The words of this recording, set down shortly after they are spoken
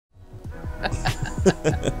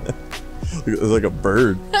It's like a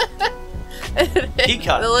bird.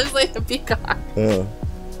 Peacock. It looks like a peacock. Yeah.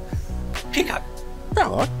 Peacock.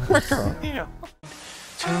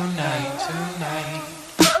 Tonight.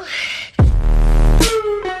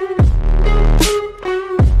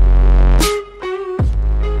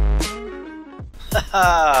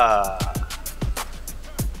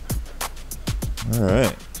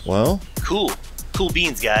 Alright. Well. Cool. Cool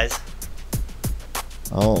beans, guys.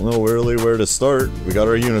 I don't know really where to start. We got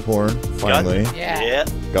our unicorn, finally. Yeah.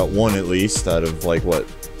 Got one at least out of, like, what,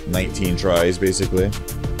 19 tries, basically.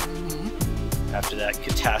 After that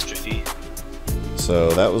catastrophe. So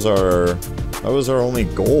that was our only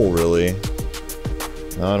goal, really.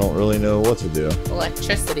 Now I don't really know what to do.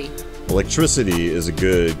 Electricity. Electricity is a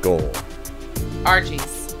good goal.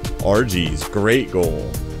 RGs. RG's, great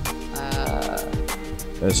goal.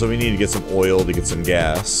 And so we need to get some oil to get some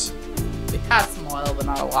gas. We have some oil, but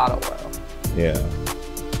not a lot of oil. Yeah.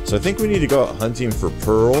 So I think we need to go out hunting for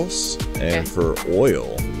pearls and for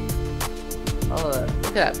oil. Oh, look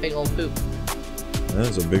at that big old poop.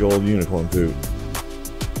 That's a big old unicorn poop.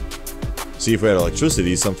 See if we had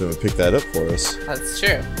electricity, something would pick that up for us. That's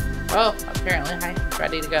true. Oh, apparently I'm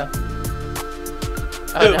ready to go.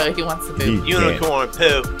 Oh Poop. no, he wants the poop. Unicorn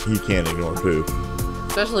poop. He can't ignore poop.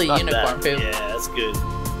 Especially Not unicorn bad. poop. Yeah, that's good.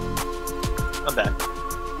 I'm back.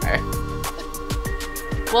 Alright.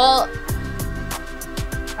 Well,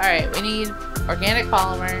 alright, we need organic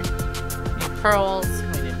polymer, we need pearls,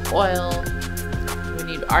 we need oil, we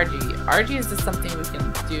need RG. RG is just something we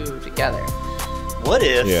can do together. What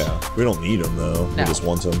if? Yeah, we don't need them though. No. We just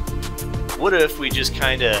want them. What if we just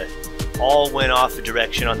kind of all went off a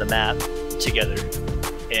direction on the map together,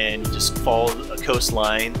 and just follow a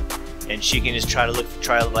coastline, and she can just try to look for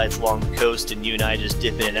trilobites along the coast, and you and I just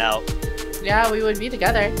dip in and out. Yeah, we would be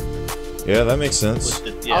together. Yeah, that makes sense.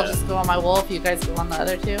 With the, I'll just go on my wolf, you guys go on the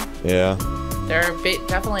other two. Yeah. They're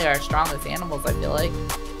definitely our strongest animals, I feel like.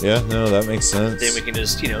 Yeah, no, that makes sense. Then we can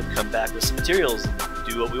just, come back with some materials and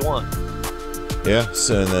do what we want. Yeah,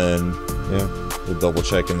 so and then, yeah, we'll double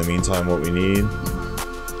check in the meantime what we need.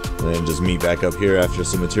 And then just meet back up here after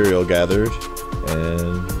some material gathered.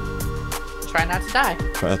 And Try not to die.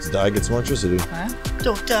 try not to die, get some electricity. Huh?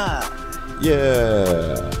 Don't die.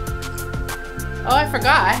 Yeah. Oh, I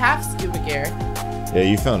forgot. I have scuba gear. Yeah,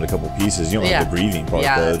 you found a couple pieces. You don't have the breathing part,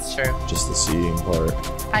 Yeah, though. that's true. Just the seeing part.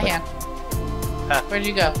 Hi, Han. Where'd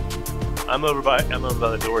you go? I'm over by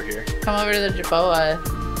the door here. Come over to the Jerboa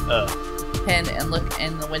Oh. pen and look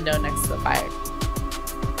in the window next to the fire.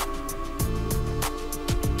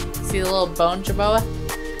 See the little bone Jerboa?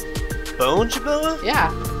 Bone Jerboa?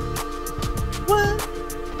 Yeah. What?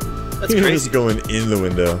 That's You're crazy. just going in the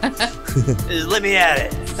window. Just let me at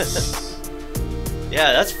it.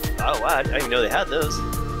 Yeah, that's. Oh wow, I didn't even know they had those.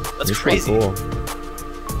 That's It's crazy. Cool.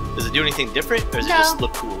 Does it do anything different, or does No. it just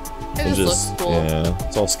look cool? It just looks cool. Yeah,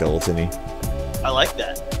 it's all skeleton-y. I like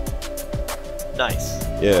that. Nice.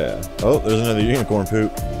 Yeah. Oh, there's another unicorn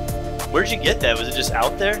poop. Where'd you get that? Was it just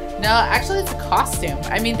out there? No, actually it's a costume.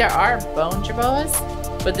 I mean, there are bone Jerboas,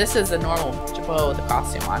 but this is a normal Jerboa with a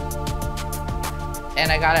costume on.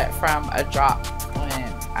 And I got it from a drop when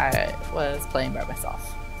I was playing by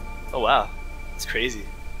myself. Oh wow, that's crazy.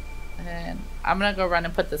 And I'm gonna go run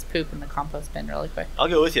and put this poop in the compost bin really quick. I'll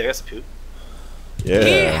go with you. I got some poop. Yeah.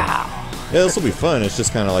 Yeah, this will be fun. It's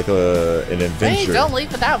just kind of like an adventure. Hey, don't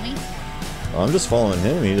leave without me. Well, I'm just following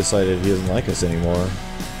him. He decided he doesn't like us anymore.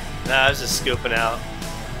 Nah, I was just scoping out.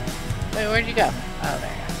 Wait, where'd you go? Oh,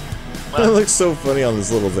 there you That looks so funny on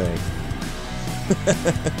this little thing.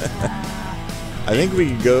 I think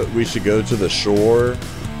we should go to the shore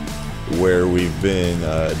where we've been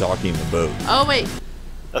docking the boat. go. Oh, wait.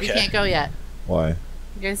 Okay. You can't go yet. Why?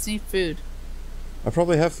 You guys need food. I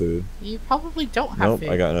probably have food. You probably don't have Nope, food.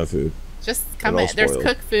 I got no food. Just come all in. There's spoiled.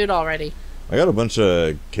 cooked food already. I got a bunch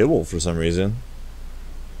of kibble for some reason.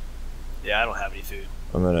 Yeah, I don't have any food.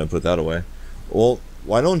 I'm gonna put that away. Well,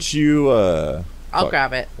 why don't you I'll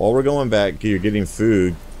grab it. while we're going back, you're getting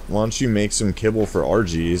food, why don't you make some kibble for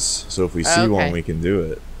RGs, so if we see one Okay. we can do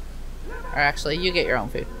it. Or actually, you get your own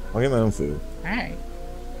food. I'll get my own food. Alright.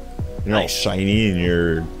 You're all Nice. shiny in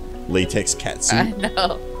your latex cat suit. I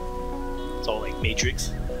know. It's all like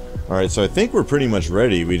Matrix. Alright, so I think we're pretty much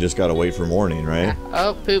ready. We just gotta wait for morning, right?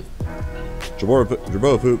 Oh, poop.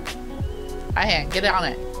 Jerboa poop. Hi, Han. Get on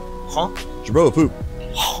it. Huh? Jerboa poop.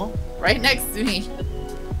 Huh? Right next to me.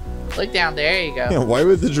 Look down. There you go. Yeah, why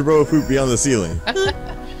would the Jerboa poop be on the ceiling?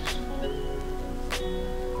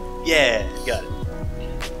 Yeah, got it.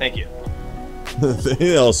 Thank you.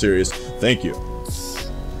 In all serious, thank you.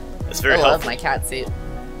 That's very I love helpful. my cat suit.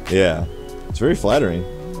 Yeah, it's very flattering.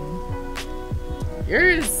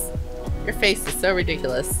 Your face is so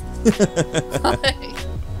ridiculous.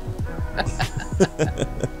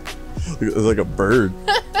 It's like a bird.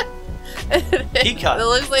 Peacock. It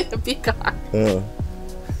looks like a peacock.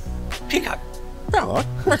 Peacock.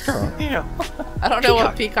 Yeah. I don't know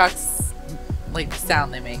what peacocks like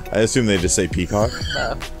sound they make. I assume they just say peacock.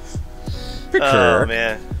 No. Oh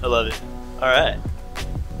man, I love it. All right,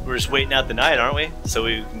 we're just waiting out the night, aren't we? So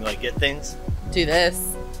we can like get things. Do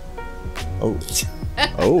this. Oh.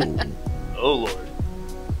 Oh. Oh lord.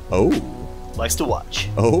 Oh. Likes to watch.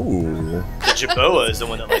 Oh. The Jerboa is the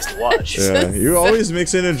one that likes to watch. Yeah, you always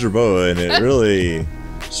mix in a jerboa, and it really,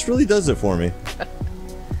 just really does it for me.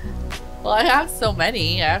 Well, I have so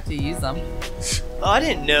many. I have to use them. Oh, I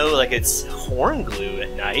didn't know like it's horn glue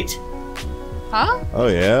at night. Huh? Oh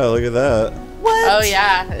yeah, look at that. What? Oh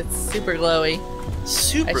yeah, it's super glowy.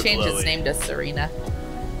 Super I changed glowy. its name to Serena.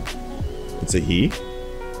 It's a he?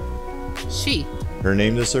 She. Her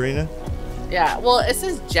name is Serena? Yeah. Well, it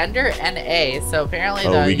says gender NA, so apparently.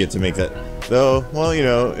 Oh, we get to make that. Though, well, you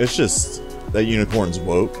know, it's just that unicorn's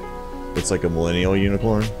woke. It's like a millennial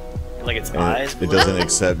unicorn. Like its And eyes. it doesn't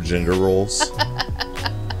accept gender roles.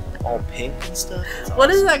 All pink and stuff. That's What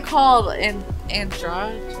is awesome. that called?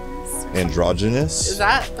 Androgynous? Androgynous? Is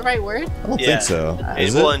that the right word? I don't Yeah. think so.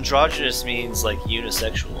 Is Well, it? androgynous means like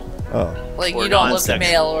unisexual. Oh, Like Or you don't look non-sexual.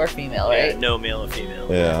 male or female, Yeah, right? no male or female.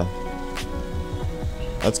 yeah.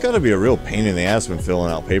 That's got to be a real pain in the ass when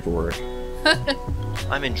filling out paperwork.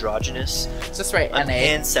 I'm androgynous. Just right, I'm NA.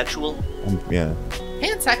 pansexual. Yeah.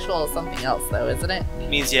 Pansexual is something else, though, isn't it? It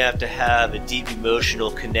means you have to have a deep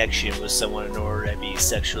emotional connection with someone in order to be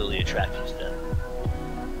sexually attracted to them.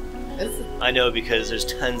 I know because there's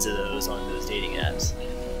tons of those on those dating apps,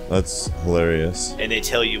 That's hilarious. and they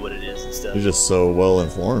tell you what it is and stuff. You're just so well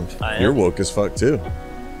informed. I am. You're woke as fuck too.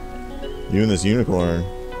 You and this unicorn.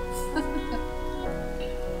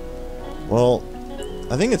 Well,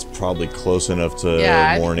 I think it's probably close enough to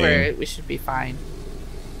Yeah, morning. I think we should be fine.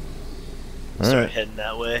 All Start right, heading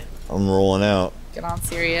that way. I'm rolling out. Get on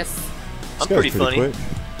serious. I'm This guy's pretty funny. quick.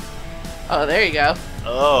 Oh, there you go.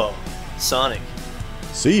 Oh, Sonic,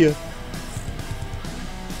 See ya.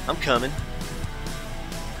 I'm coming.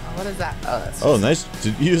 Oh, what is that? Oh, that's Oh, nice.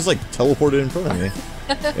 Did you just like teleported in front of me?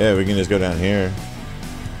 Yeah, we can just go down here.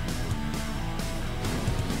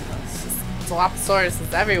 it's Dilophosaurus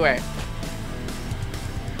is everywhere.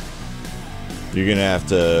 You're gonna have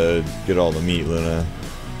to get all the meat, Luna.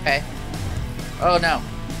 Okay. Oh no.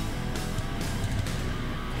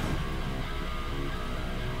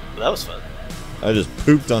 Well, that was fun. I just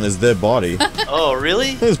pooped on his dead body. I Oh,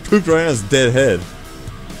 really? just pooped right on his dead head.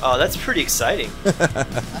 Oh, that's pretty exciting.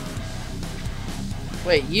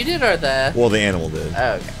 Wait, you did or the? Well, the animal did.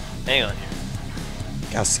 Oh, okay. Hang on here.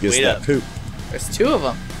 Got to get Wait that up. poop. There's two of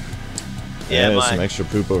them. Yeah, there's my some extra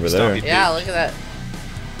poop over stompy there. Yeah, look at that.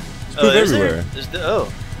 There's Oh, poop there's everywhere. There's the,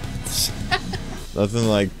 oh, Nothing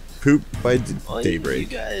like poop by well, you daybreak.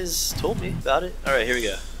 guys told me about it. All right, here we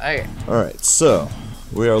go. Okay. Alright, so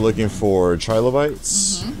we are looking for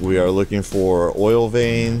trilobites. Mm-hmm. We are looking for oil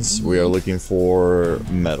veins. We are looking for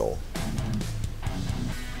metal.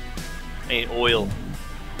 Ain't oil.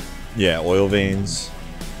 Yeah, oil veins,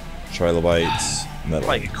 trilobites, metal.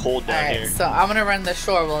 Probably get cold down Alright, here. so I'm gonna run the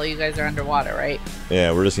shore while you guys are underwater, right?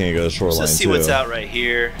 Yeah, we're just gonna go to the So shoreline let's see too. what's out right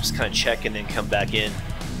here. Just kind of check and then come back in.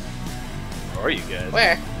 Where are you guys?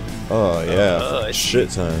 Where? Oh yeah, Oh, I see. shit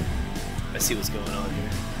ton. I see what's going on here.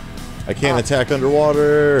 I can't attack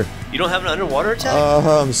underwater. You don't have an underwater attack?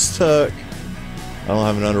 I'm stuck. I don't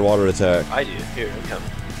have an underwater attack. I do. Here, I'm coming.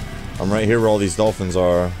 I'm right here where all these dolphins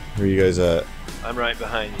are. Where you guys at? I'm right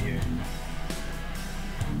behind you here.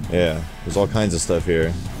 Yeah, there's all kinds of stuff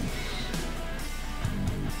here.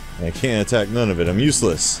 And I can't attack none of it. I'm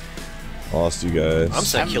useless. Lost you guys. I'm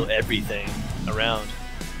just gonna kill everything around.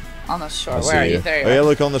 On the shore. I Where see are you? There you Oh yeah, are.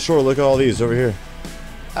 look on the shore. Look at all these over here.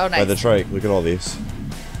 Oh, By the nice. trike. Look at all these.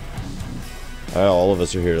 All of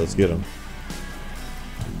us are here. Let's get them.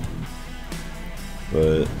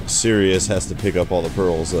 But Sirius has to pick up all the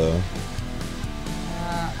pearls, though.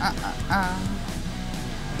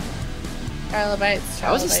 Trilobites.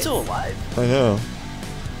 How is it still alive? I know.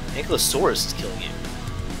 Ankylosaurus is killing you.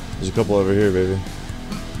 There's a couple over here, baby.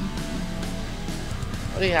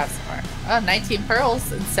 What do you have so far? Oh, 19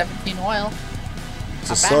 pearls and 17 oil. It's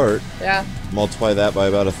Not a bad. start. Yeah. Multiply that by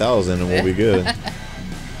about 1,000 and we'll be good.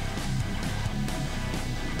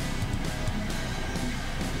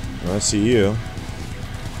 I see you.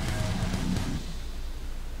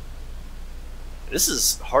 This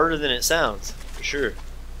is harder than it sounds, for sure.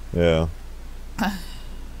 Yeah.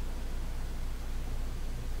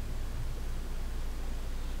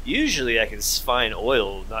 Usually I can find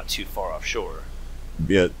oil not too far offshore.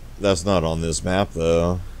 Yet that's not on this map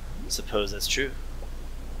though. Suppose that's true.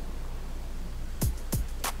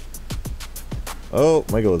 Oh,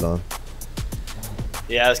 Megalodon.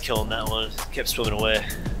 Yeah, I was killing that one. Kept swimming away.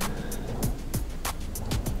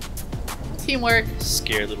 Teamwork.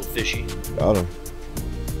 Scared little fishy. Got him.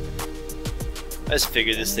 I just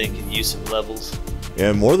figured this thing could use some levels.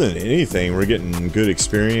 Yeah, more than anything, we're getting good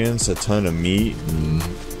experience, a ton of meat, and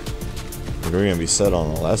we're gonna be set on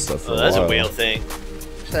all that stuff for Oh, a that's while. a whale thing.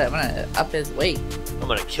 So I'm gonna up his weight. I'm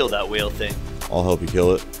gonna kill that whale thing. I'll help you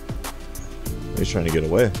kill it. He's trying to get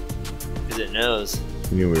away. Because it knows.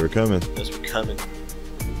 He knew we were coming. Knows we're coming.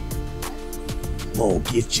 I'm gonna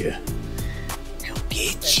get you. Go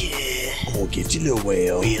get you. I'm gonna get you, little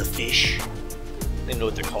whale. Whale fish. I don't even know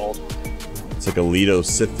what they're called. It's like a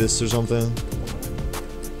Lidocyphus or something.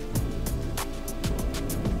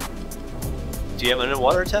 Do you have an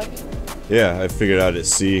underwater attack? Yeah, I figured out at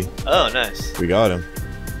sea. Oh, nice. We got him.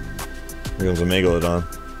 Here comes a Megalodon.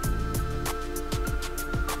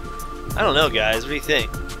 I don't know, guys. What do you think?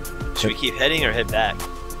 Should we keep heading or head back?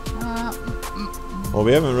 Well,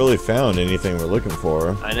 we haven't really found anything we're looking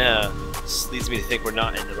for. I know. This leads me to think we're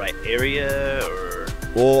not in the right area, or...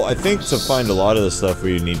 Well, I think to find a lot of the stuff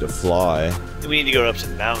we need to fly. We need to go up to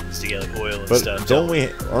the mountains to get like oil and But stuff. don't we?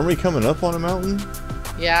 Aren't we coming up on a mountain?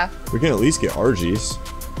 Yeah. We can at least get RGs.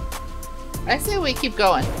 I say we keep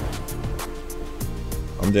going.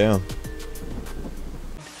 I'm down.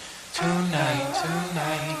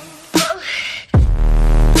 Tonight.